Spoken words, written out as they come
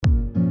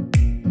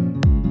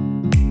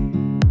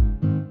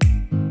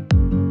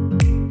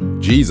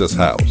Jesus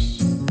House,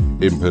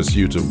 in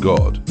pursuit of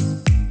God,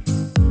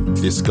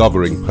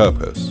 discovering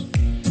purpose,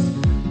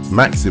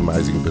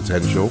 maximizing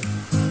potential,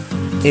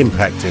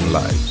 impacting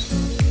lives.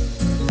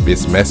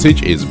 This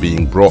message is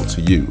being brought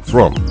to you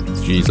from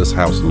Jesus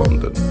House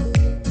London.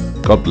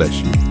 God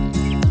bless you.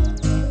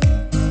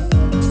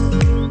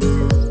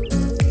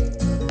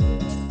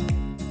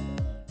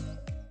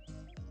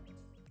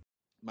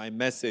 My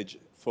message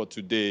for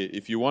today,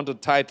 if you want a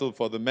title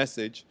for the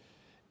message,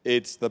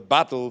 it's The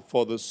Battle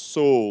for the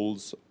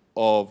Souls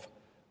of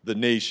the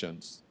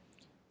Nations.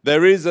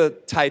 There is a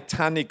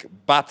titanic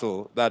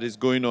battle that is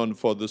going on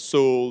for the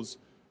souls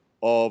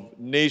of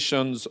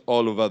nations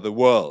all over the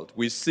world.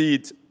 We see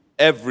it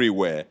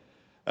everywhere.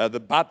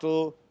 The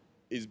battle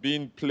is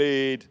being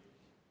played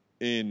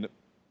in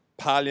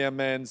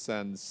parliaments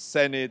and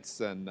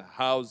senates and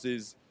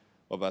houses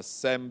of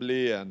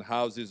assembly and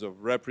houses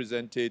of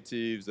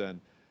representatives,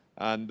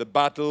 and the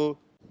battle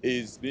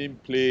is being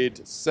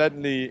played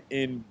certainly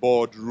in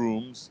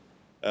boardrooms.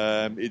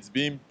 It's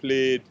being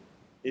played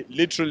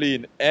literally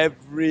in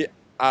every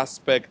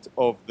aspect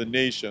of the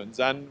nations.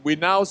 And we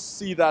now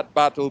see that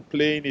battle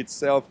playing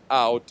itself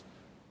out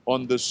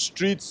on the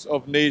streets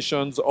of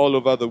nations all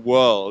over the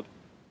world,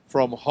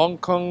 from Hong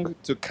Kong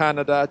to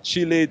Canada,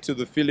 Chile to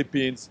the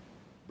Philippines,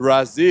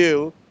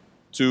 Brazil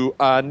to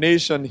our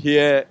nation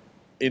here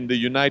in the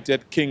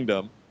United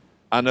Kingdom.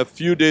 And a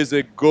few days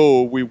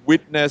ago, we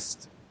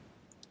witnessed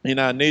in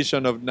our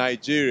nation of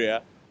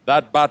Nigeria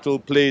that battle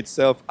play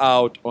itself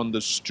out on the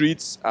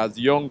streets as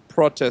young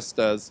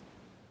protesters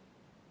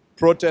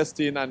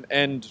protesting an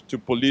end to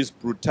police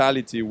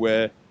brutality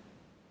were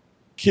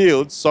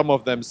killed, some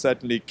of them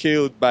certainly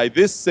killed, by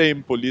this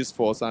same police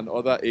force and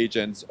other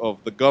agents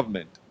of the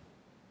government.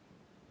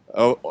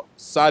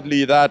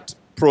 Sadly, that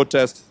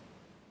protest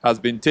has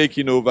been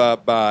taken over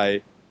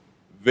by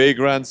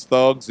vagrant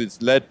thugs.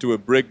 It's led to a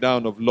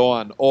breakdown of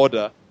law and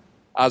order,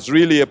 as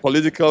really a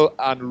political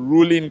and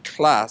ruling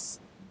class,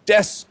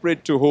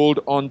 desperate to hold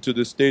on to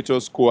the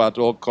status quo at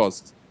all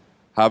costs,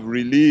 have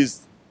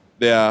released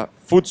their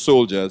foot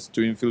soldiers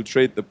to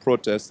infiltrate the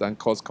protests and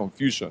cause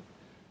confusion.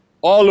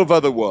 All over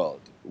the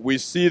world, we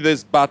see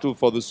this battle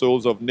for the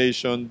souls of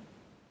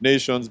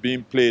nations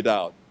being played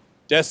out.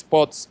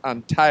 Despots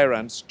and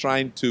tyrants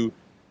trying to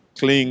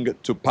cling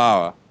to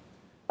power.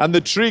 And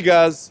the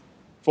triggers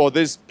for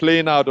this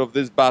playing out of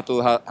this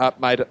battle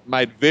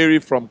might vary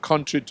from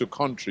country to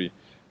country.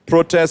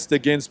 Protest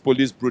against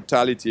police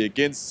brutality,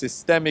 against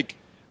systemic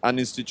and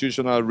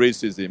institutional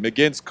racism,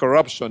 against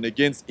corruption,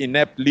 against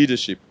inept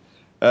leadership.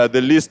 The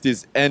list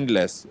is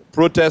endless.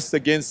 Protests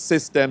against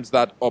systems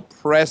that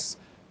oppress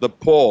the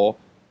poor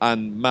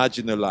and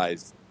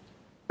marginalized.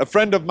 A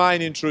friend of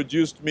mine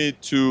introduced me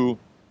to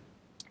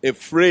a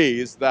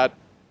phrase that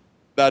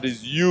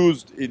is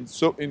used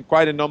in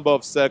quite a number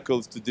of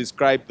circles to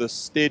describe the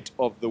state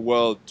of the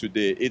world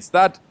today. It's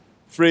that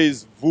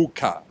phrase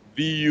VUCA,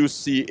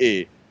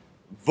 V-U-C-A,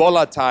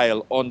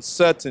 volatile,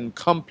 uncertain,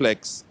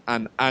 complex,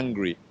 and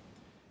angry.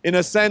 In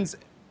a sense,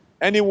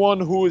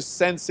 anyone who is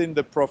sensing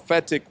the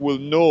prophetic will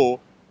know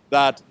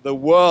that the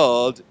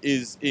world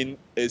is in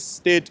a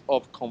state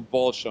of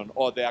convulsion,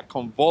 or there are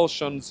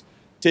convulsions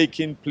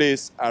taking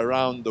place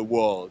around the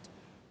world.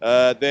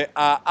 There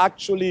are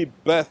actually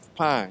birth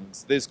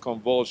pangs, these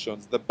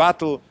convulsions. The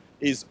battle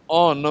is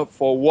on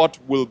for what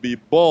will be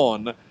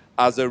born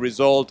as a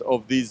result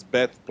of these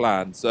birth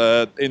plans.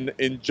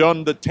 In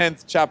John the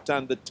 10th chapter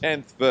and the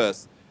 10th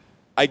verse,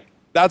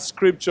 that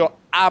scripture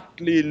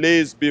aptly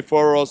lays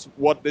before us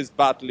what this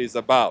battle is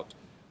about.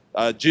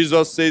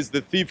 Jesus says, the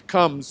thief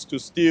comes to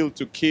steal,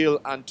 to kill,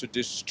 and to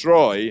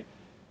destroy.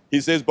 He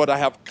says, but I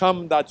have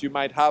come that you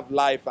might have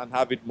life and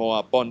have it more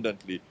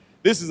abundantly.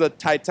 This is a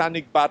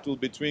titanic battle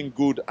between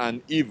good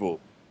and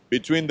evil,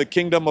 between the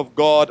kingdom of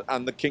God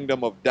and the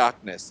kingdom of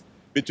darkness,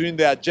 between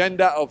the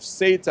agenda of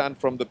Satan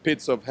from the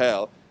pits of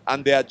hell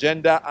and the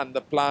agenda and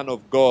the plan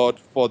of God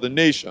for the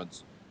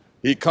nations.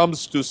 He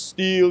comes to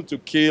steal, to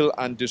kill,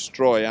 and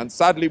destroy. And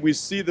sadly, we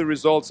see the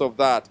results of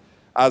that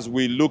as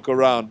we look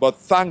around. But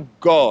thank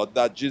God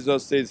that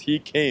Jesus says he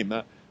came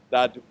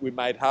that we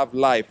might have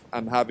life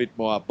and have it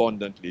more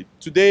abundantly.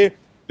 Today,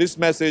 this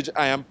message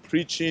I am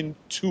preaching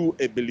to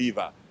a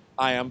believer.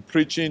 I am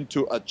preaching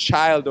to a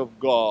child of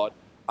God.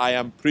 I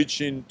am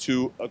preaching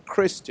to a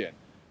Christian.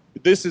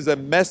 This is a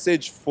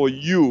message for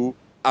you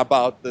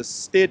about the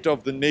state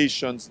of the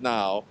nations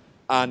now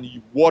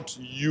and what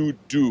you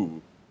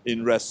do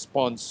in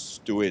response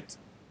to it.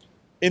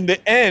 In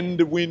the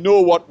end, we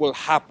know what will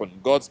happen,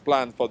 God's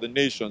plan for the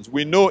nations.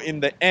 We know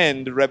in the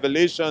end,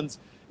 Revelations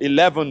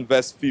 11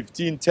 verse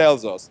 15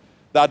 tells us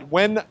that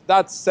when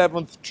that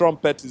seventh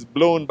trumpet is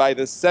blown by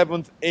the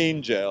seventh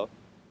angel,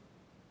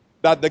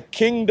 that the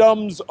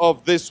kingdoms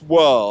of this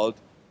world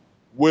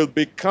will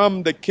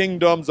become the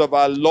kingdoms of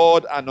our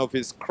Lord and of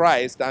his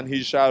Christ, and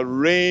he shall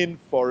reign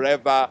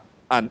forever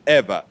and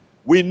ever.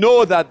 We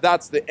know that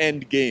that's the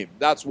end game.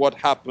 That's what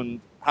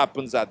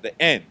happens at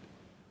the end.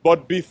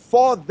 But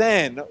before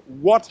then,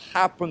 what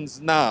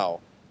happens now?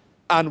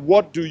 And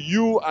what do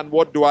you and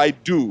what do I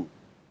do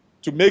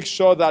to make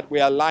sure that we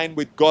align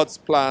with God's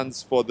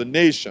plans for the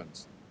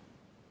nations?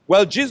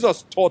 Well,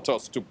 Jesus taught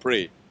us to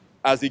pray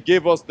as he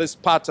gave us this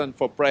pattern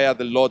for prayer,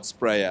 the Lord's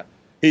Prayer.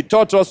 He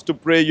taught us to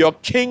pray, your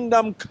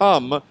kingdom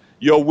come,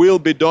 your will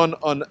be done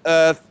on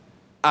earth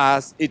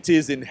as it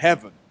is in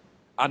heaven.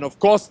 And of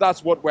course,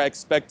 that's what we're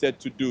expected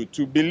to do,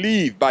 to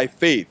believe by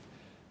faith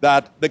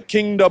that the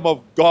kingdom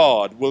of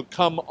God will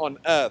come on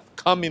earth,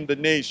 come in the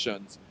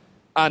nations,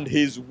 and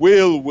his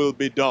will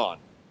be done.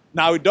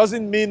 Now, it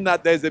doesn't mean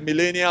that there's a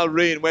millennial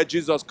reign where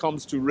Jesus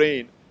comes to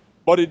reign,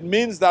 but it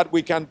means that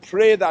we can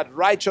pray that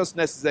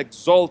righteousness is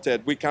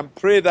exalted. We can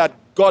pray that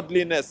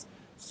godliness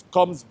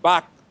comes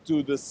back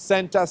to the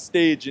center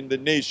stage in the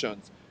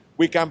nations.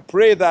 We can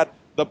pray that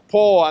the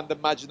poor and the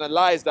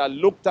marginalized are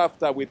looked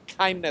after with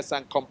kindness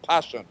and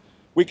compassion.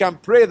 We can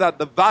pray that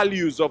the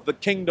values of the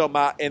kingdom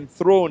are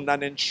enthroned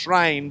and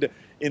enshrined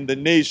in the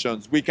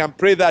nations. We can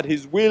pray that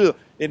his will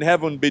in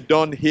heaven be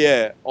done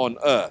here on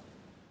earth.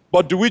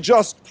 But do we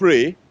just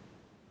pray?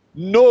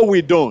 No,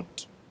 we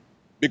don't.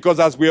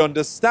 Because as we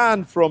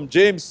understand from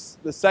James,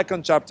 the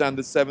 2nd chapter and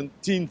the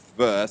 17th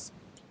verse,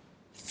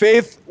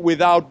 faith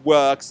without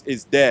works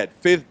is dead.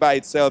 Faith by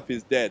itself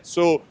is dead.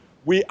 So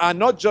we are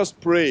not just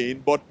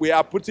praying, but we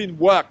are putting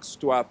works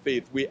to our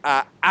faith. We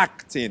are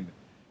acting.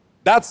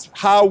 That's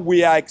how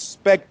we are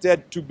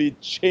expected to be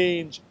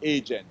change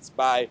agents,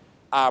 by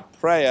our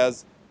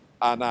prayers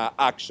and our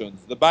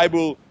actions. The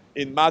Bible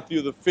in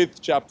Matthew, the 5th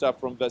chapter,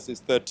 from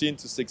verses 13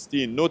 to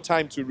 16, no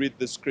time to read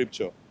the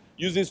scripture,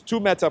 uses two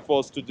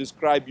metaphors to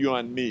describe you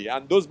and me,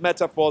 and those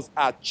metaphors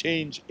are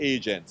change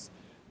agents.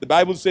 The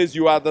Bible says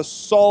you are the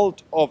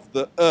salt of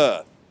the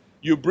earth.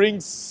 You bring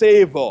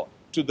savor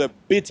to the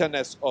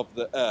bitterness of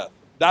the earth.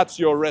 That's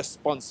your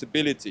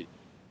responsibility,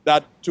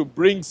 that to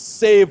bring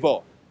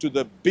savor to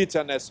the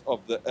bitterness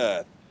of the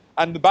earth.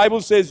 And the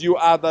Bible says you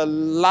are the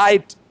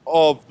light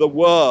of the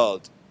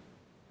world.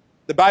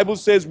 The Bible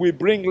says we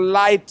bring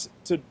light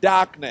to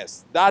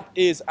darkness. That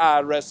is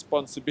our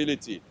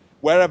responsibility.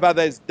 Wherever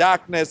there's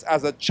darkness,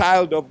 as a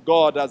child of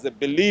God, as a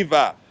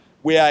believer,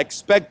 we are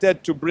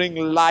expected to bring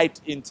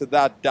light into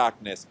that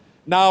darkness.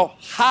 Now,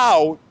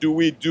 how do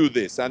we do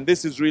this? And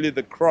this is really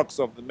the crux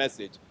of the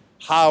message.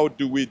 How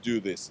do we do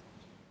this?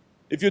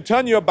 If you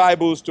turn your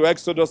Bibles to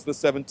Exodus, the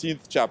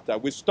 17th chapter,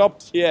 we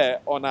stopped here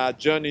on our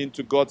journey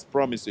into God's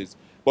promises,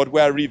 but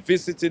we are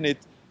revisiting it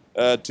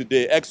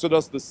today.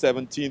 Exodus, the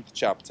 17th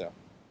chapter.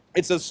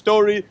 It's a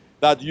story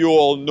that you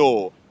all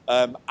know.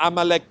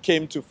 Amalek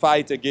came to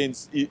fight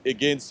against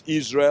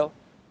Israel.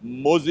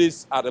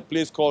 Moses at a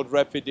place called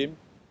Rephidim.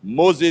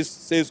 Moses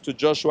says to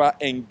Joshua,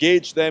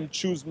 engage them,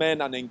 choose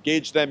men and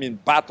engage them in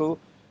battle.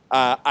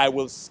 I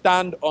will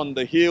stand on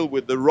the hill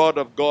with the rod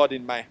of God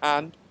in my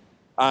hand.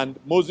 And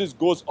Moses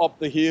goes up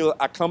the hill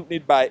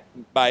accompanied by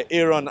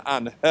Aaron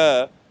and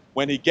Hur.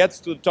 When he gets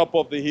to the top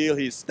of the hill,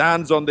 he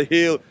stands on the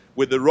hill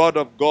with the rod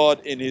of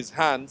God in his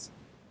hands.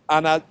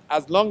 And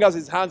as long as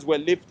his hands were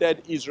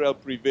lifted, Israel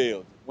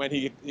prevailed. When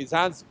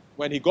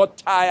he got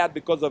tired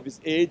because of his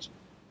age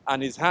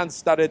and his hands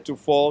started to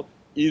fall,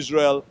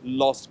 Israel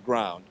lost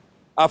ground.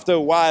 After a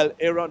while,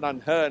 Aaron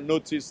and Hur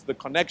noticed the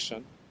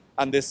connection,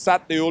 and they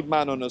sat the old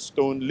man on a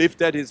stone,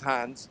 lifted his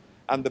hands,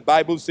 and the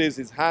Bible says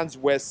his hands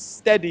were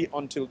steady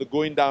until the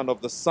going down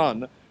of the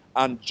sun,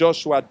 and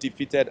Joshua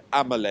defeated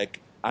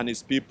Amalek and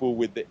his people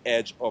with the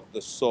edge of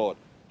the sword.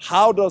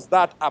 How does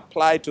that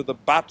apply to the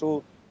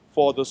battle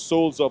for the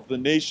souls of the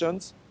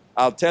nations?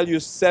 I'll tell you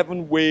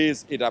 7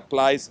 ways it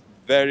applies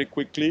very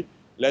quickly.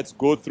 Let's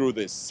go through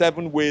this.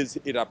 7 ways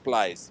it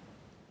applies.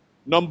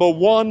 Number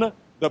 1,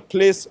 the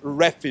place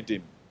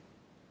Rephidim.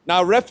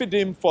 Now,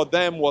 Rephidim for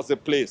them was a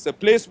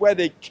place where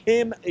they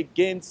came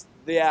against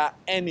their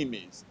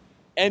enemies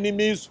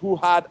who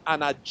had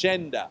an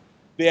agenda.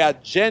 Their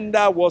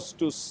agenda was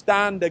to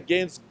stand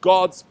against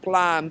God's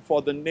plan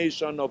for the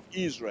nation of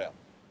Israel.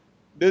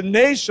 The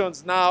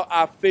nations now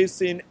are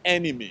facing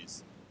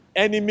enemies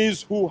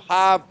who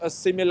have a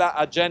similar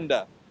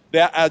agenda.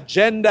 Their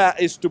agenda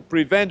is to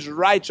prevent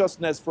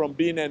righteousness from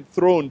being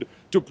enthroned,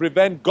 to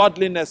prevent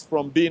godliness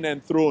from being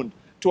enthroned,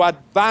 to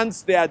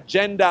advance the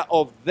agenda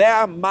of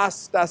their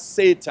master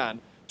Satan,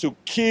 to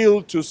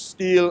kill, to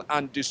steal,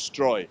 and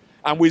destroy.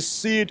 And we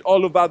see it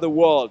all over the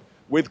world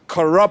with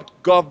corrupt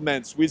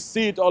governments. We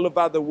see it all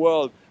over the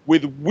world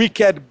with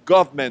wicked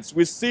governments.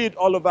 We see it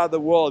all over the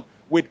world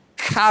with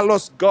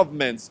callous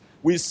governments.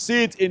 We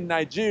see it in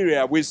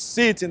Nigeria. We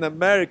see it in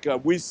America.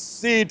 We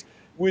see it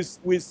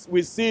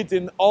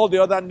in all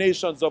the other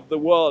nations of the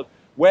world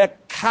where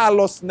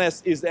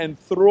callousness is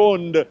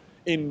enthroned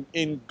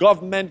in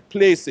government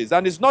places.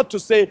 And it's not to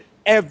say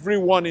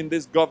everyone in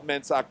these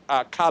governments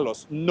are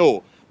callous.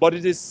 No. But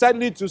it is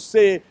certainly to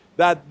say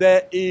that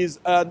there is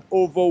an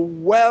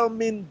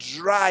overwhelming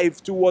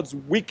drive towards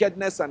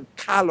wickedness and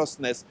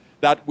callousness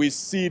that we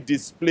see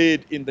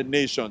displayed in the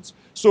nations.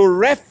 So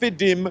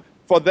Rephidim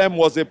for them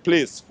was a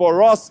place.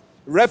 For us,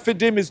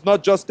 Rephidim is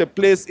not just a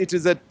place, it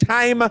is a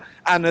time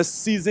and a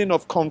season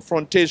of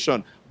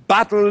confrontation.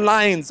 Battle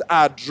lines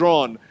are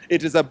drawn.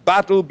 It is a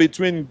battle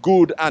between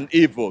good and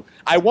evil.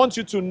 I want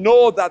you to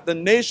know that the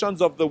nations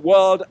of the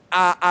world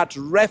are at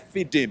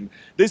Rephidim.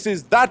 This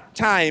is that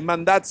time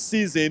and that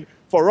season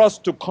for us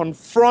to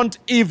confront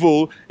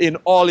evil in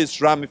all its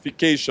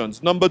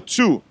ramifications. Number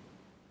 2,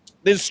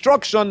 the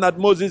instruction that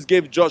Moses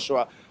gave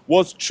Joshua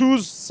was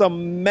choose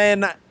some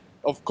men.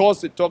 Of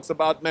course, it talks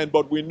about men,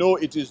 but we know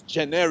it is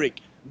generic,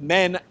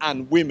 men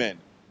and women.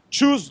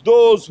 Choose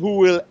those who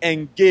will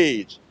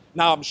engage.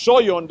 Now, I'm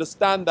sure you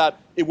understand that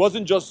it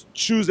wasn't just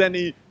choose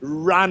any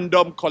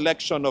random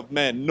collection of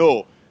men.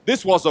 No,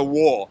 this was a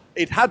war.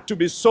 It had to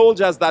be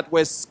soldiers that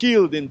were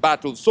skilled in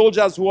battle,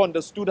 soldiers who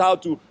understood how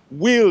to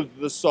wield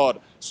the sword,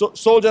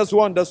 soldiers who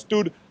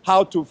understood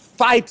how to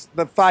fight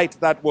the fight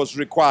that was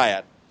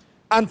required.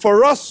 And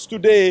for us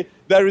today,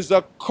 there is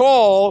a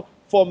call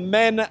for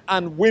men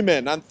and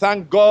women. And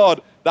thank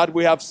God that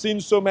we have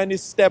seen so many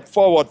step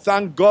forward.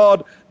 Thank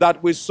God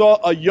that we saw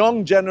a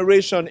young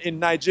generation in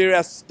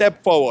Nigeria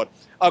step forward.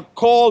 A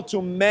call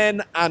to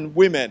men and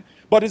women.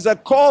 But it's a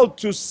call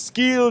to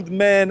skilled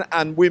men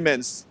and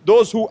women.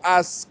 Those who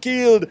are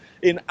skilled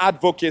in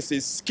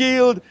advocacy,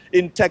 skilled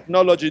in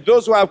technology,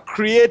 those who have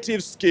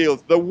creative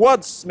skills, the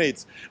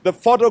wordsmiths, the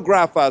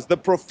photographers, the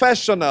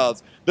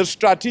professionals, the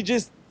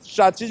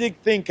strategic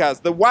thinkers,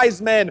 the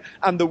wise men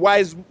and the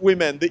wise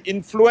women, the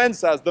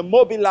influencers, the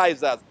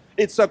mobilizers.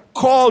 It's a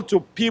call to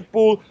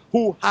people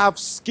who have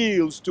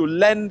skills to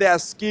lend their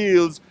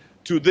skills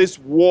to this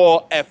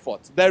war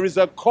effort. There is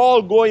a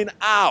call going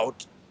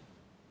out.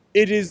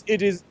 It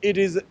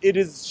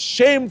is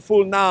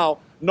shameful now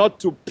not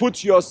to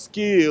put your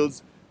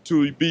skills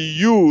to be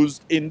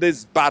used in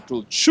this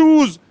battle.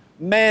 Choose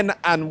men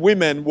and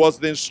women was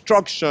the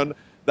instruction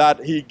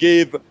that he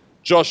gave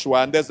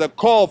Joshua. And there's a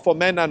call for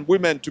men and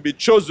women to be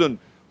chosen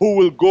who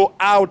will go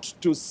out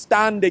to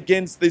stand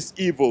against this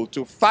evil,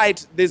 to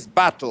fight this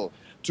battle,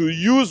 to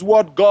use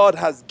what God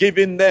has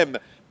given them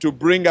to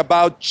bring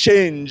about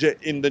change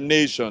in the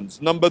nations.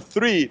 Number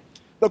 3,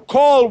 the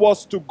call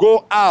was to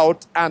go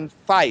out and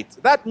fight.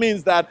 That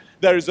means that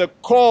there is a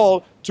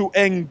call to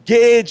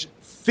engage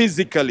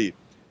physically.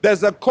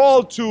 There's a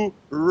call to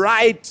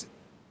write.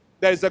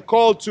 There's a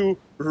call to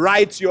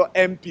write your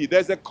MP.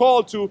 There's a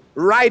call to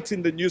write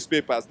in the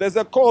newspapers. There's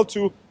a call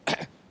to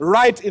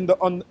write in the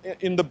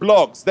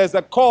blogs. There's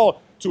a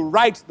call to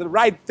write the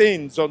right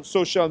things on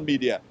social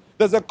media.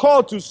 There's a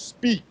call to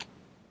speak.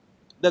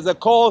 There's a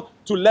call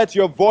to let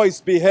your voice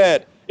be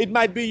heard. It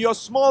might be your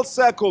small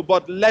circle,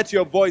 but let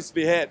your voice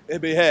be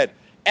heard.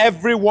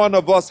 Every one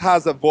of us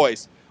has a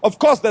voice. Of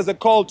course, there's a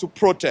call to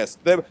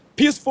protest. The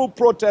peaceful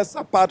protests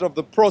are part of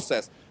the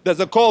process. There's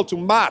a call to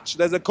march.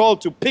 There's a call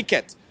to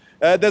picket.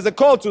 There's a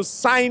call to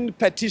sign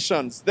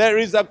petitions. There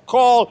is a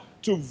call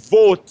to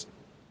vote.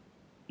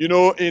 You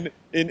know,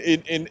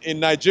 in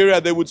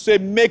Nigeria, they would say,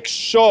 make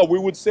sure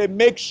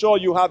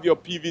you have your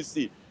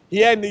PVC.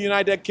 Here in the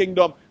United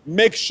Kingdom,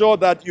 make sure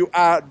that you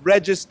are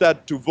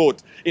registered to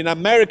vote. In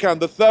America, on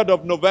the 3rd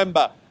of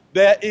November,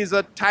 there is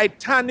a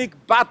titanic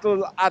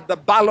battle at the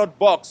ballot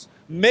box.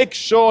 Make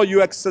sure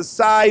you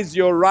exercise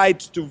your right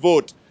to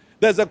vote.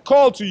 There's a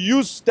call to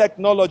use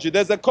technology.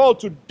 There's a call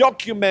to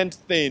document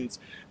things.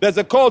 There's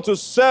a call to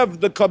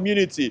serve the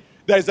community.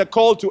 There's a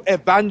call to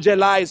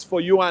evangelize for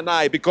you and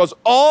I, because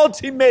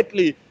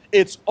ultimately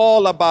it's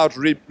all about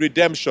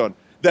redemption.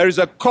 There is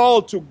a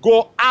call to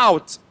go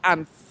out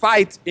and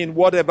fight in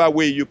whatever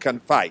way you can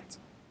fight.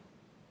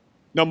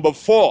 Number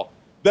 4,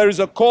 there is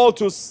a call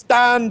to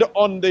stand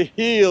on the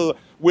hill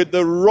with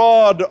the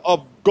rod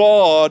of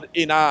God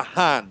in our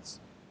hands.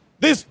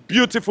 This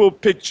beautiful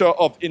picture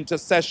of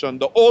intercession,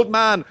 the old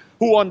man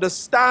who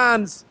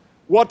understands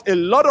what a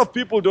lot of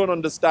people don't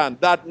understand,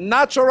 that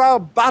natural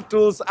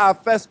battles are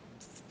first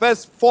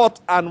fought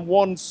and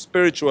won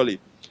spiritually.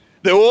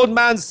 The old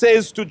man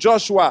says to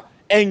Joshua,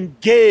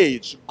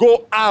 engage,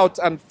 go out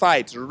and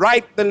fight,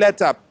 write the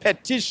letter,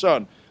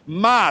 petition,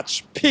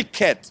 march,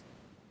 picket,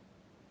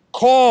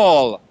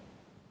 call,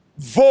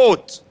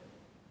 vote,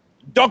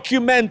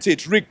 document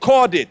it,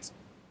 record it,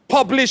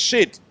 publish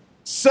it,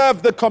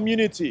 serve the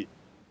community,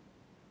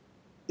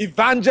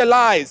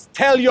 evangelize,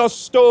 tell your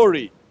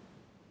story.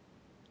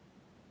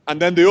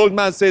 And then the old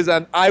man says,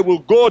 and I will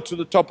go to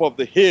the top of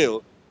the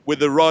hill with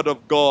the rod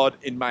of God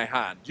in my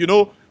hand. You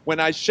know, when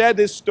I share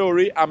this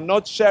story, I'm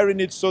not sharing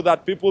it so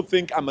that people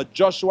think I'm a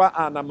Joshua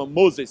and I'm a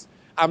Moses.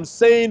 I'm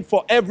saying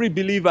for every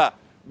believer,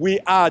 we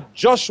are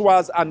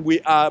Joshuas and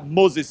we are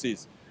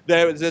Moseses.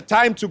 There is a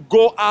time to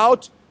go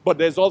out, but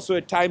there's also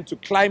a time to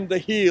climb the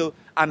hill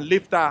and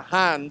lift our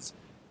hands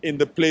in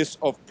the place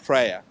of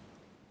prayer.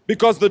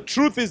 Because the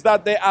truth is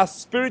that there are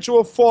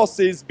spiritual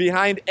forces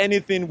behind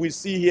anything we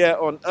see here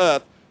on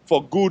earth,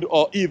 for good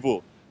or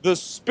evil. The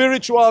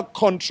spiritual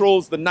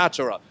controls the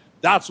natural.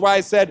 That's why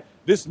I said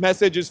this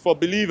message is for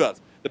believers.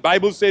 The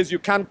Bible says you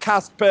can't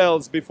cast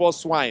pearls before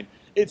swine.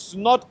 It's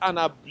not an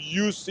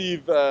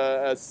abusive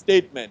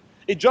statement.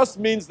 It just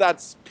means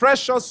that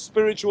precious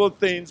spiritual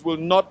things will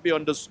not be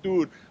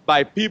understood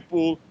by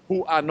people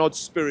who are not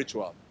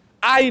spiritual.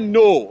 I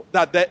know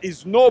that there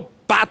is no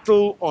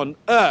battle on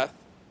earth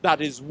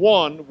that is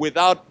won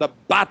without the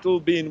battle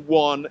being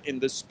won in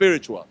the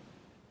spiritual.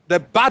 The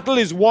battle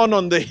is won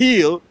on the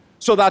hill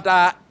so that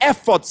our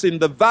efforts in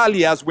the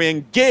valley, as we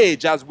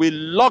engage, as we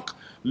lock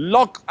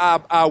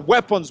our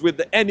weapons with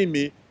the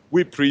enemy,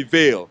 we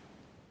prevail.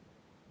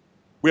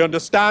 We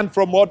understand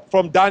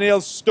from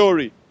Daniel's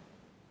story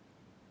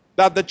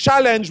that the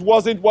challenge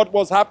wasn't what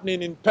was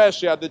happening in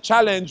Persia. The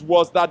challenge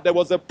was that there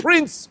was a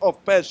prince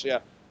of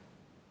Persia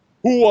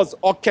who was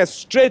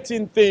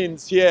orchestrating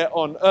things here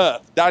on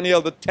earth.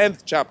 Daniel, the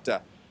 10th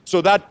chapter.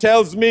 So that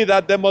tells me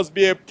that there must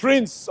be a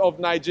prince of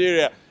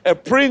Nigeria, a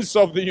prince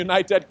of the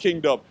United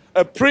Kingdom,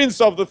 a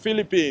prince of the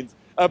Philippines,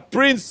 a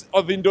prince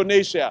of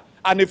Indonesia.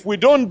 And if we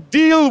don't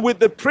deal with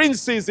the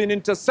princes in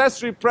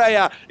intercessory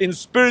prayer, in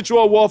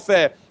spiritual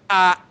warfare,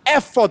 our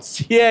efforts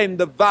here in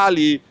the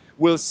valley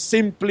will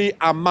simply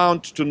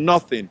amount to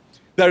nothing.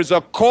 There is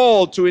a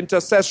call to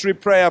intercessory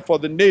prayer for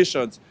the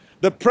nations.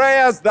 The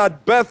prayers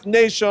that birth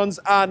nations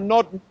are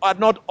not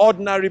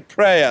ordinary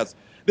prayers.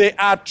 They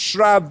are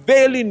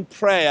travailing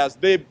prayers.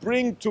 They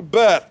bring to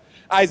birth.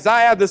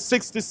 Isaiah, the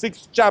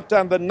 66th chapter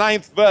and the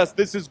 9th verse,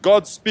 this is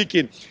God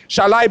speaking.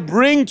 Shall I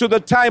bring to the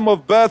time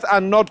of birth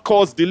and not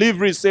cause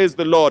delivery, says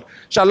the Lord?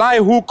 Shall I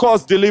who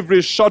cause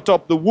delivery shut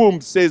up the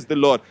womb, says the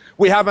Lord?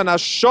 We have an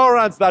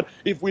assurance that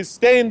if we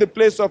stay in the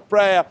place of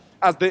prayer,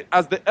 as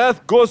the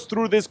earth goes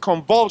through these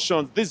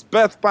convulsions, these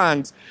birth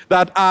pangs,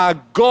 that our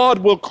God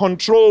will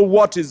control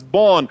what is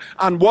born,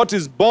 and what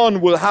is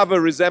born will have a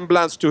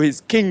resemblance to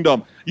his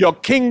kingdom. Your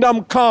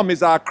kingdom come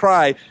is our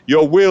cry.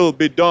 Your will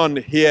be done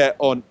here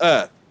on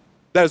earth.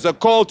 There's a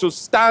call to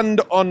stand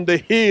on the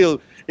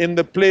hill in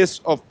the place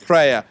of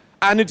prayer.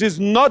 And it is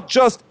not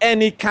just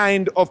any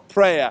kind of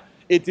prayer.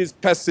 It is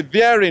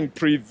persevering,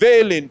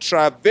 prevailing,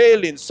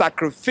 travailing,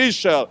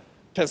 sacrificial,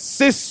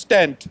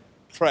 persistent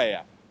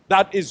prayer.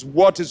 That is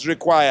what is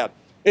required.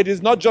 It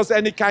is not just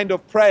any kind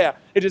of prayer.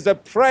 It is a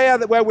prayer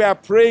where we are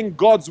praying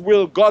God's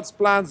will, God's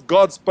plans,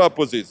 God's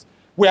purposes.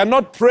 We are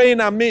not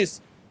praying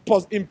amiss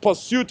in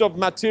pursuit of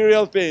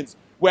material things.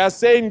 We are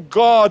saying,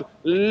 God,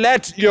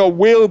 let your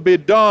will be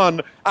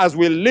done, as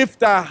we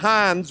lift our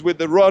hands with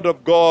the rod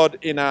of God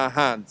in our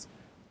hands.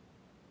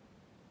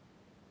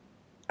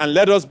 And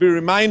let us be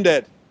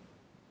reminded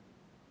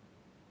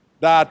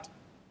that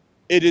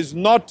it is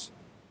not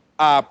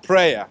our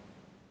prayer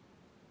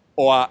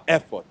or our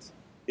effort.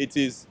 It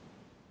is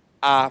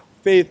our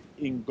faith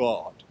in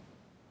God.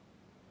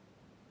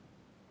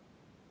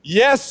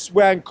 Yes,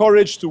 we're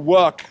encouraged to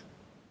work.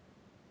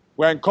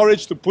 We're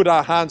encouraged to put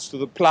our hands to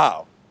the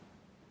plow.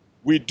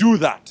 We do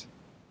that.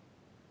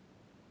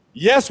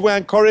 Yes, we're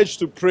encouraged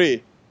to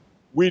pray.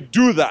 We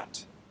do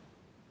that.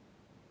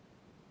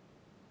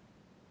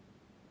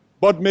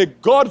 But may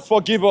God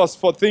forgive us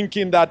for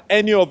thinking that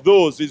any of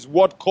those is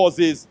what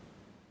causes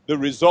the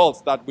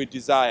results that we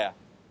desire.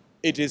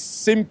 It is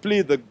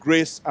simply the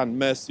grace and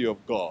mercy of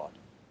God.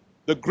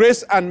 The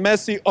grace and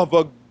mercy of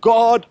a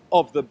God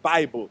of the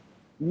Bible,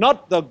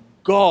 not the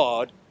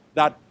God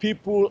that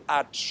people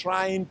are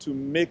trying to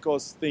make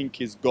us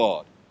think is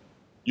God.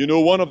 You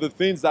know, one of the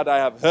things that I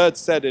have heard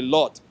said a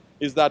lot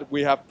is that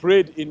we have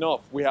prayed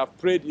enough. We have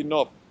prayed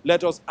enough.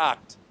 Let us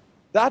act.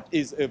 That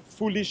is a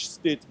foolish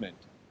statement,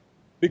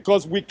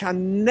 because we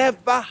can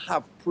never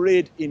have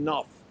prayed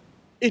enough.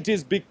 It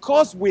is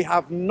because we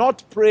have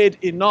not prayed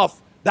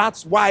enough.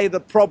 That's why the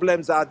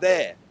problems are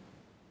there.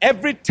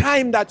 Every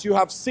time that you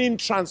have seen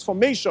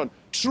transformation,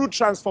 true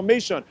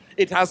transformation,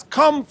 it has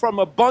come from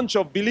a bunch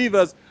of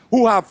believers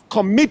who have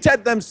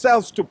committed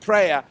themselves to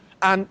prayer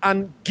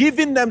and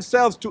given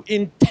themselves to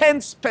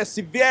intense,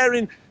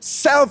 persevering,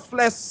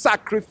 selfless,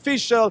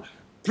 sacrificial,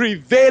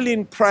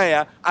 prevailing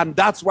prayer, and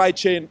that's why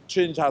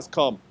change has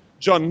come.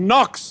 John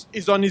Knox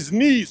is on his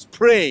knees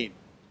praying.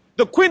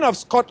 The Queen of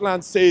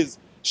Scotland says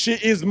she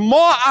is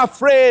more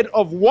afraid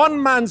of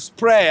one man's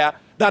prayer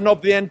than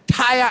of the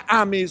entire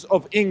armies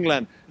of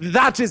England.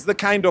 That is the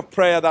kind of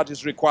prayer that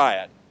is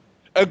required.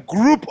 A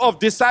group of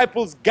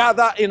disciples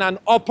gather in an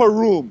upper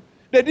room.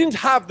 They didn't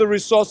have the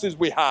resources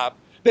we have.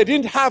 They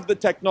didn't have the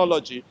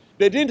technology.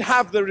 They didn't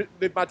have the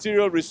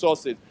material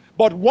resources.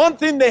 But one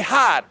thing they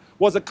had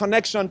was a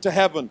connection to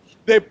heaven.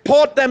 They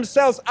poured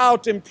themselves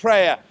out in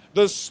prayer.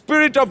 The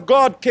Spirit of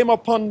God came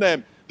upon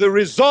them. The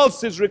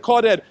results is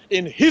recorded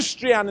in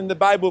history and in the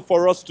Bible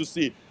for us to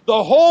see.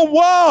 The whole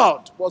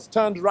world was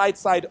turned right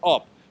side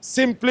up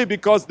simply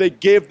because they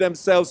gave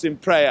themselves in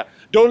prayer.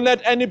 Don't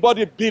let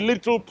anybody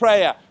belittle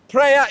prayer.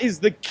 Prayer is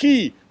the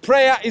key.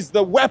 Prayer is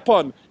the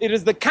weapon. It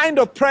is the kind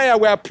of prayer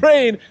we are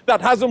praying that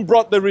hasn't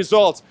brought the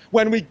results.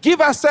 When we give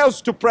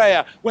ourselves to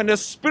prayer, when the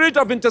spirit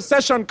of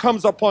intercession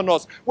comes upon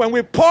us, when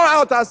we pour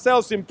out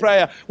ourselves in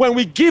prayer, when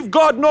we give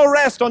God no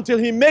rest until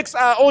he makes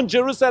our own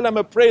Jerusalem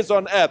a praise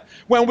on earth,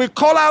 when we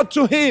call out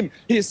to him,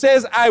 he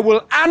says, I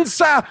will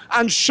answer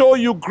and show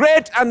you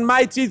great and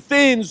mighty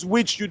things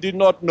which you did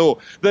not know.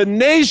 The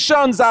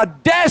nations are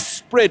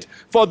desperate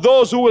for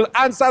those who will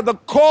answer the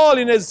call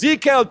in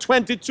Ezekiel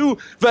 22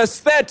 verse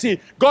 30.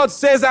 God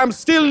says, I'm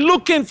still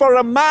looking for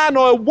a man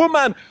or a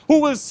woman who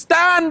will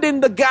stand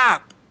in the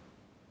gap.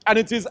 And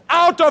it is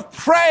out of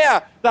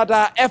prayer that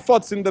our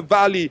efforts in the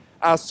valley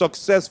are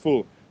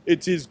successful.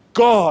 It is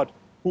God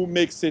who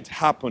makes it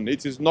happen.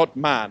 It is not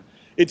man.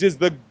 It is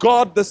the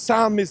God the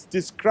psalmist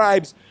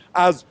describes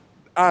as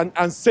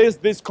and says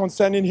this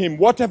concerning him.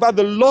 Whatever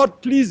the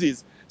Lord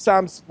pleases,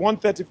 Psalms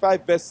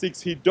 135 verse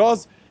 6, he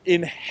does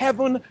in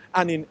heaven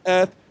and in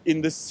earth,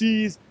 in the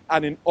seas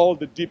and in all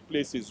the deep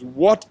places.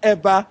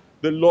 Whatever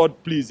the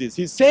Lord pleases.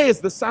 He says,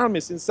 the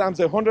psalmist in Psalms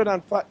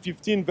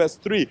 115 verse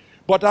 3,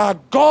 but our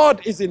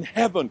God is in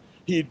heaven.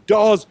 He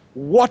does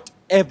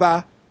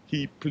whatever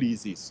he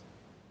pleases.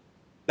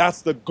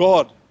 That's the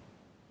God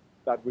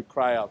that we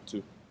cry out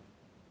to.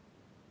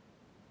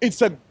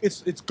 It's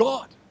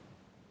God.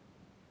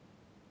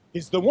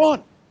 He's the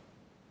one.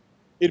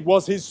 It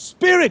was his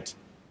spirit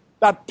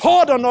that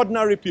poured on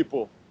ordinary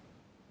people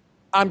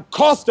and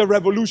caused a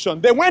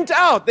revolution. They went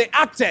out, they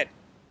acted,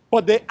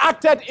 but they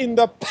acted in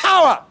the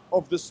power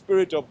of the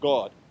Spirit of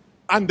God.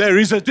 And there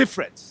is a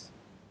difference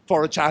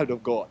for a child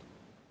of God.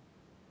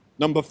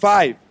 Number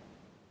 5.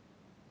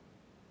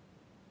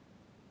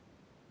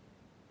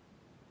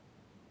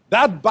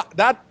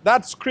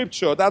 That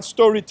scripture, that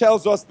story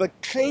tells us the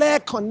clear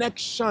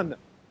connection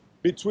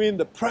between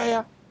the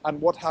prayer and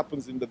what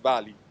happens in the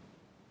valley.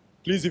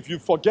 Please, if you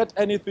forget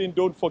anything,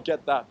 don't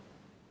forget that.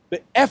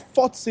 The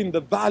efforts in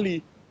the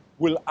valley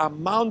will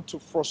amount to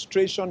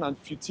frustration and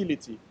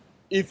futility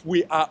if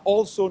we are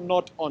also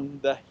not on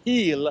the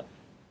hill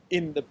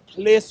in the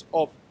place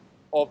of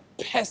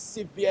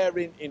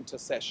persevering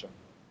intercession.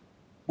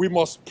 We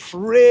must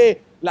pray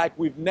like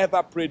we've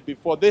never prayed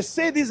before. They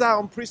say these are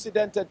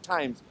unprecedented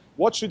times.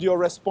 What should your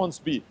response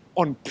be?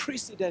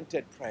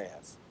 Unprecedented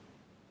prayers.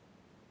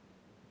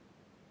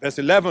 Verse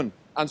 11.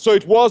 And so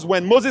it was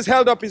when Moses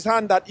held up his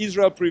hand that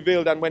Israel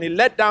prevailed, and when he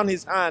let down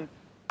his hand,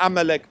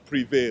 Amalek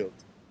prevailed.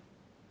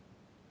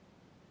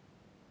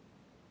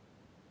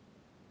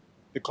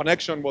 The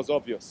connection was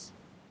obvious.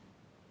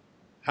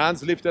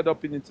 Hands lifted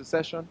up in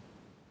intercession,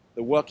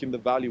 the work in the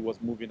valley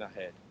was moving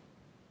ahead.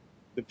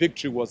 The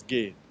victory was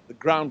gained. The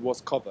ground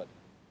was covered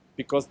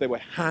because there were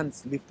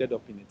hands lifted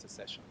up in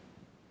intercession.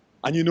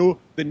 And you know,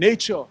 the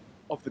nature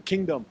of the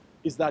kingdom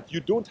is that you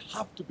don't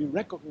have to be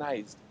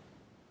recognized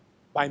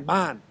by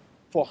man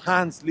for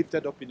hands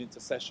lifted up in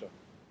intercession.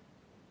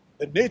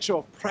 The nature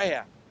of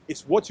prayer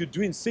is what you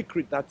do in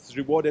secret that's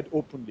rewarded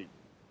openly.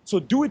 So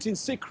do it in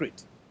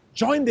secret.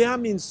 Join the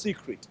army in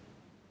secret.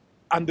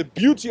 And the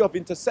beauty of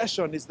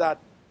intercession is that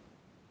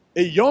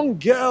a young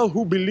girl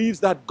who believes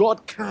that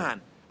God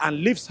can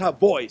and lifts her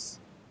voice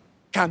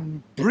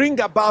can bring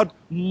about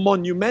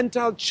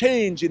monumental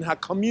change in her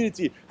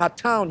community, her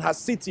town, her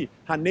city,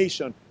 her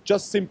nation,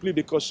 just simply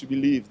because she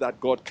believes that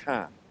God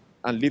can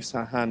and lifts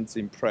her hands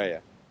in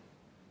prayer.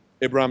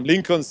 Abraham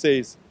Lincoln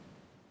says,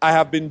 I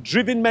have been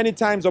driven many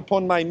times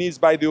upon my knees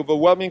by the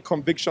overwhelming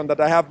conviction that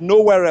I have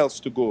nowhere else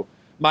to go.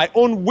 My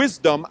own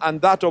wisdom and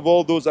that of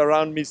all those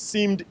around me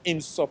seemed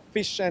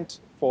insufficient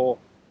for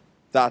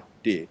that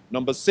day.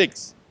 Number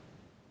 6,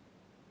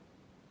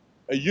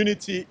 a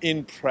unity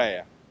in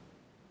prayer.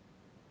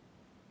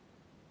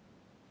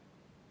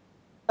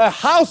 A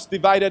house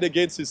divided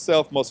against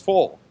itself must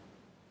fall.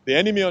 The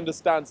enemy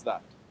understands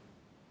that.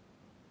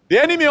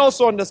 The enemy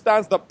also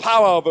understands the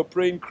power of a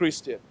praying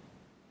Christian,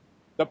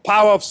 the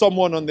power of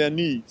someone on their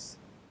knees.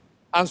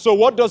 And so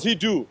what does he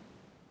do?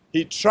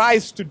 He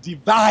tries to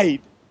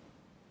divide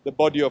the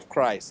body of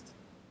Christ.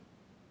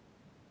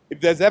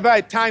 If there's ever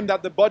a time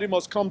that the body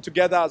must come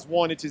together as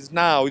one, it is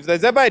now. If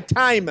there's ever a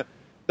time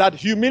that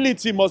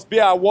humility must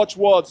be our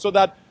watchword so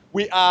that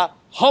we are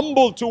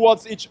humble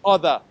towards each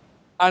other,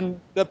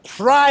 and the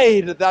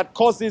pride that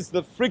causes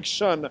the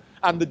friction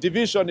and the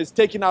division is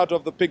taken out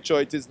of the picture,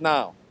 it is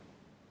now.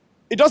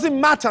 It doesn't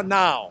matter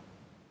now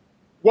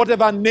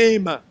whatever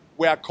name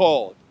we are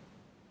called.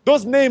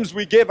 Those names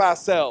we gave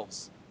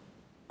ourselves.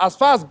 As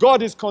far as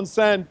God is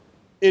concerned,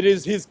 it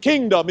is his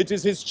kingdom, it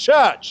is his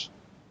church.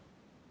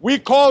 We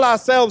call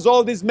ourselves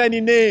all these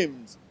many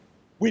names.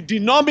 We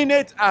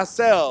denominate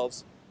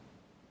ourselves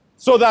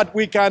so that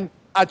we can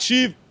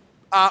achieve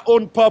our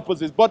own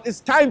purposes. But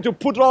it's time to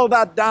put all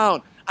that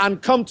down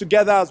and come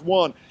together as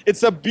one.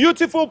 It's a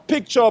beautiful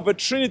picture of a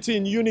Trinity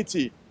in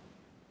unity.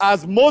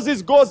 As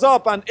Moses goes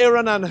up and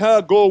Aaron and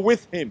Hur go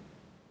with him.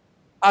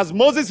 As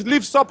Moses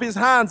lifts up his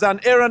hands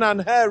and Aaron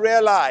and Hur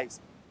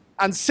realize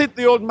and sit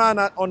the old man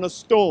on a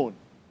stone.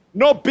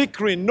 No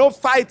bickering, no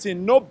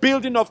fighting, no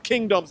building of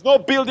kingdoms, no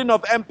building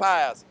of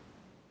empires.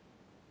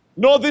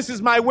 No, this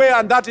is my way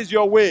and that is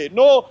your way.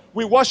 No,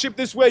 we worship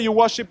this way, you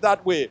worship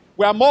that way.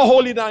 We are more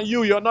holy than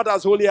you, you're not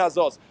as holy as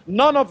us.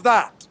 None of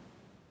that.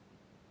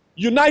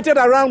 United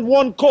around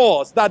one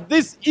cause, that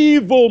this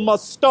evil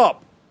must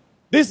stop.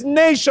 This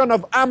nation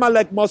of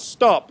Amalek must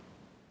stop.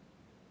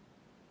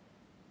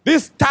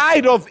 This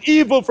tide of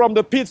evil from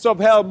the pits of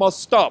hell must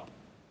stop.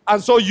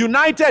 And so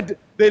united,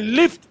 they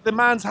lift the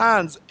man's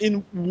hands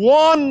in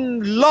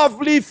one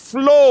lovely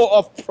flow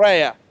of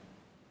prayer.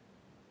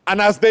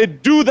 And as they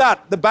do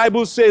that, the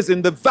Bible says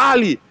in the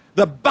valley,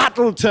 the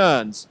battle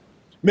turns.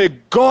 May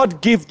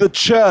God give the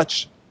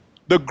church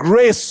the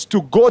grace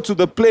to go to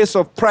the place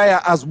of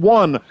prayer as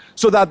one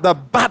so that the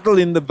battle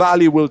in the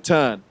valley will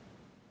turn.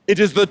 It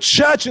is the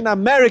church in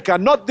America,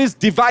 not this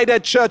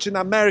divided church in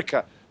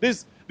America.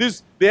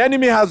 The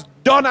enemy has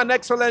done an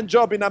excellent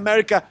job in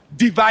America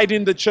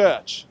dividing the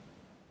church.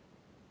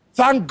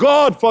 Thank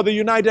God for the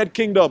United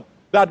Kingdom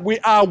that we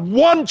are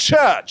one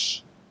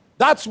church.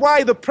 That's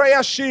why the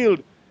prayer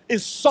shield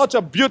is such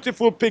a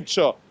beautiful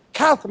picture.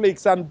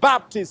 Catholics and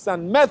Baptists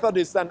and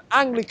Methodists and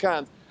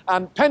Anglicans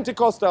and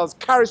Pentecostals,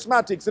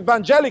 Charismatics,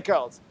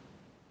 Evangelicals,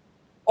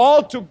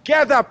 all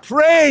together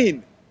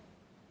praying.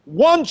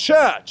 One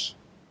church.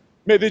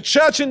 May the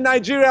church in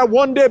Nigeria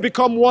one day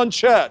become one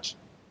church,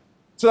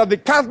 so that the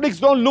Catholics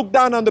don't look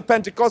down on the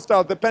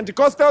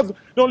Pentecostals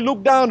don't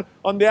look down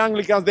on the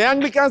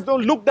Anglicans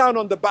don't look down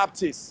on the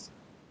Baptists.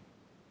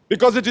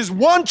 Because it is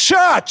one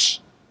church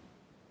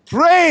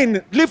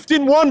praying,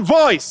 lifting one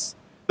voice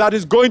that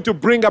is going to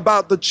bring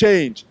about the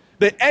change.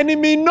 The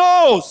enemy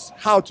knows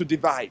how to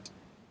divide.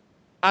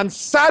 And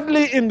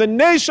sadly, in the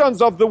nations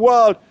of the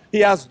world, he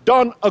has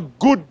done a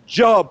good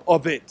job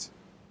of it.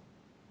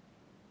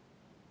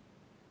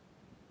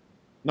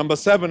 Number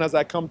 7, as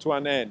I come to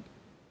an end.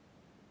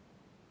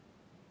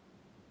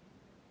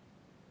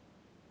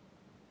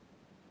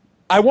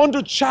 I want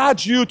to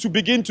charge you to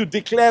begin to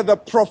declare the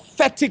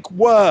prophetic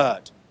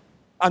word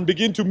and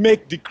begin to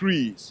make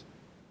decrees.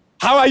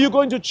 How are you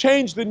going to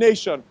change the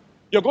nation?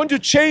 You're going to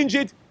change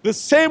it the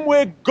same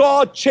way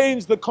God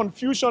changed the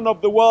confusion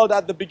of the world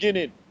at the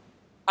beginning.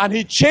 And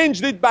he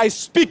changed it by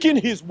speaking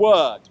his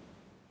word.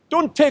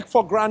 Don't take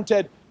for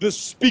granted the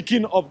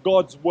speaking of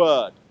God's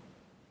word.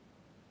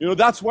 You know,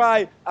 that's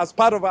why, as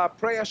part of our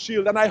prayer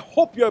shield, and I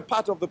hope you're a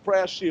part of the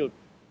prayer shield,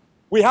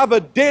 we have a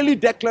daily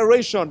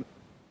declaration.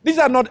 These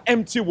are not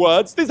empty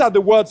words. These are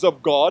the words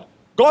of God.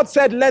 God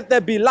said, let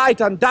there be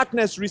light, and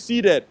darkness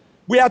receded.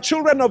 We are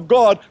children of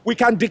God. We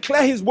can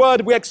declare his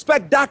word. We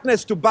expect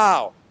darkness to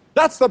bow.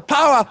 That's the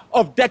power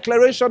of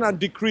declaration and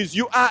decrees.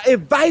 You are a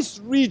vice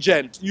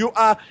regent. You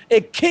are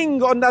a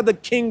king under the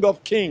King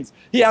of Kings.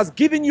 He has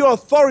given you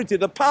authority.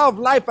 The power of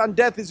life and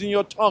death is in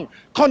your tongue.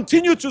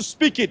 Continue to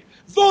speak it.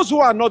 Those who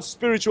are not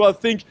spiritual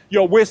think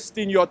you're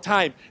wasting your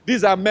time.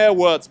 These are mere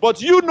words.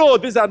 But you know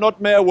these are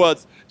not mere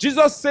words.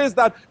 Jesus says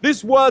that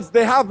these words,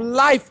 they have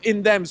life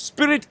in them,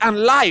 spirit and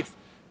life.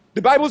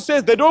 The Bible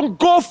says they don't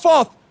go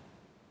forth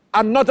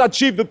and not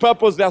achieve the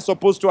purpose they are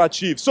supposed to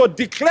achieve. So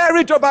declare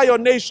it over your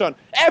nation.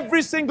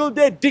 Every single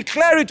day,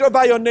 declare it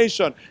over your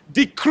nation.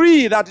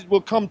 Decree that it will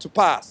come to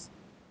pass.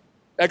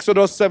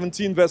 Exodus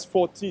 17 verse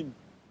 14,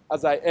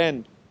 as I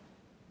end.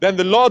 Then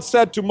the Lord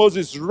said to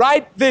Moses,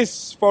 write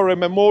this for a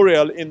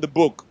memorial in the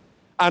book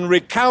and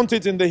recount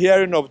it in the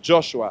hearing of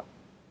Joshua,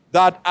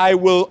 that I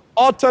will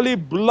utterly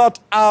blot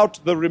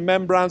out the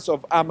remembrance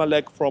of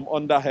Amalek from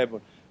under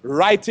heaven.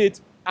 Write it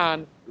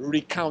and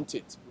recount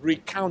it.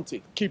 Recount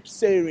it. Keep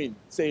saying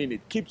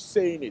it. Keep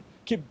saying it.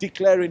 Keep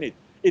declaring it.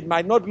 It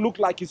might not look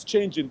like it's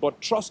changing,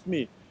 but trust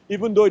me,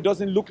 even though it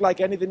doesn't look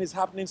like anything is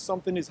happening,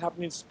 something is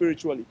happening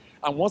spiritually.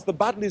 And once the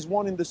battle is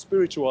won in the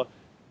spiritual,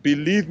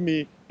 believe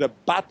me, the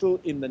battle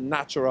in the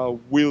natural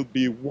will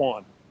be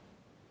won.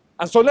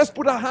 And so let's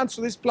put our hands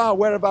to this plow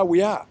wherever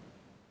we are.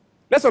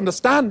 Let's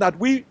understand that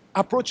we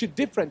approach it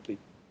differently.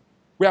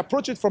 We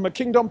approach it from a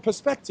kingdom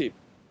perspective.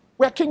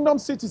 We are kingdom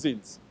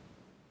citizens.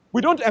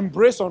 We don't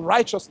embrace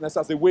unrighteousness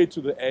as a way to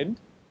the end.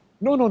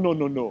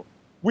 No.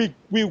 We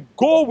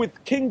go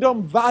with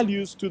kingdom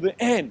values to the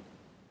end.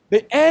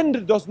 The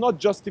end does not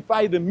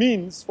justify the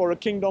means for a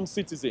kingdom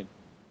citizen.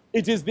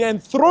 It is the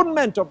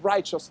enthronement of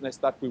righteousness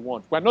that we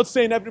want. We're not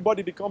saying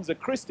everybody becomes a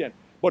Christian,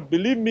 but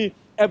believe me,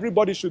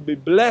 everybody should be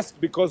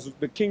blessed because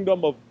the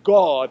kingdom of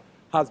God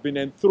has been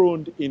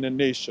enthroned in a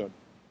nation.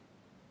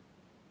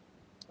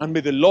 And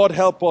may the Lord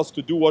help us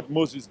to do what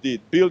Moses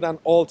did. Build an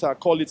altar,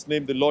 call its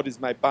name, the Lord is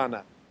my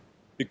banner.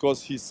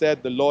 Because he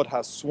said the Lord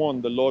has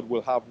sworn the Lord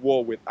will have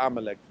war with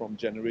Amalek from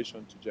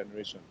generation to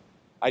generation.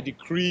 I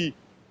decree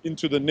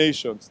into the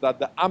nations that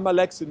the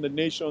Amaleks in the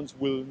nations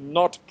will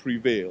not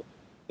prevail.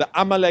 The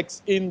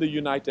Amaleks in the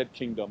United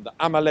Kingdom, the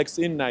Amaleks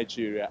in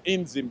Nigeria,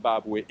 in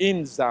Zimbabwe,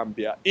 in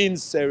Zambia, in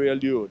Sierra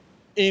Leone,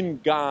 in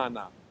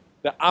Ghana,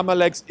 the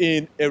Amaleks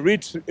in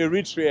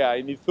Eritrea,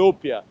 in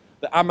Ethiopia,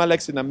 the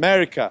Amaleks in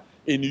America,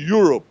 in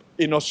Europe,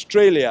 in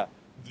Australia,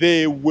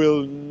 they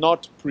will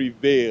not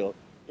prevail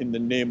in the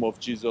name of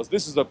Jesus.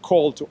 This is a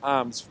call to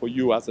arms for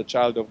you as a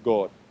child of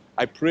God.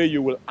 I pray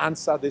you will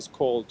answer this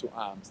call to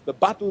arms. The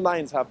battle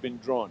lines have been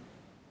drawn.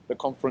 The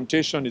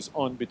confrontation is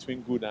on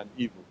between good and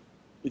evil.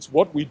 It's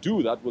what we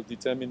do that will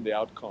determine the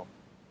outcome.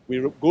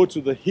 We go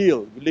to the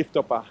hill, we lift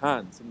up our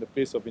hands in the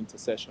place of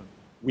intercession.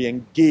 We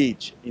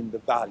engage in the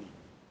valley.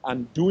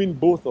 And doing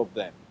both of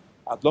them,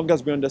 as long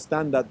as we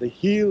understand that the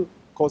hill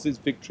causes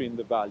victory in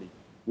the valley,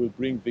 will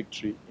bring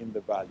victory in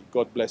the valley.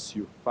 God bless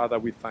you. Father,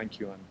 we thank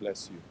you and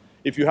bless you.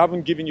 If you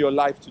haven't given your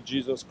life to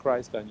Jesus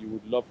Christ and you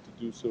would love to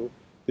do so,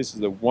 this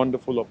is a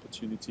wonderful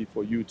opportunity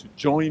for you to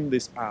join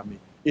this army.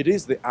 It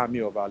is the army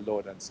of our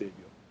Lord and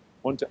Savior.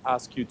 I want to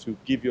ask you to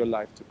give your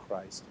life to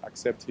Christ,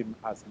 accept him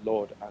as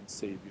Lord and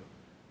Savior.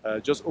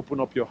 just open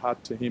up your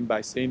heart to him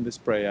by saying this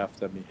prayer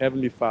after me.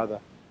 Heavenly Father,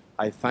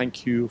 I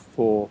thank you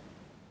for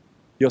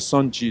your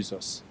son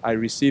Jesus. I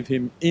receive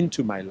him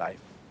into my life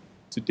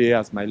today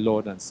as my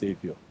Lord and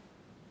Savior.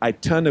 I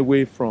turn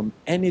away from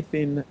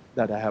anything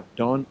that I have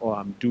done or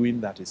am doing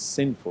that is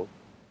sinful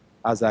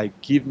as I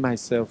give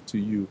myself to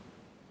you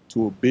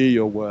to obey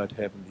your word,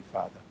 Heavenly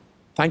Father.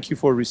 Thank you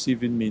for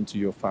receiving me into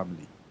your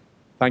family.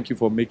 Thank you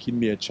for making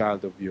me a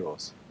child of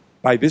yours.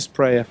 By this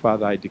prayer,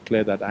 Father, I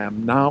declare that I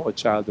am now a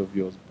child of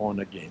yours, born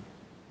again.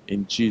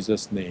 In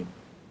Jesus' name,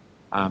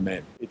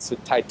 amen. It's a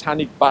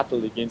titanic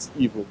battle against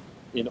evil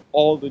in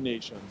all the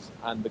nations,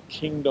 and the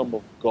kingdom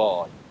of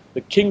God,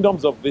 the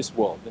kingdoms of this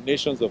world, the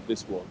nations of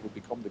this world will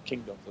become the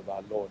kingdoms of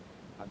our Lord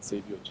and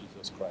Savior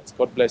Jesus Christ.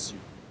 God bless you.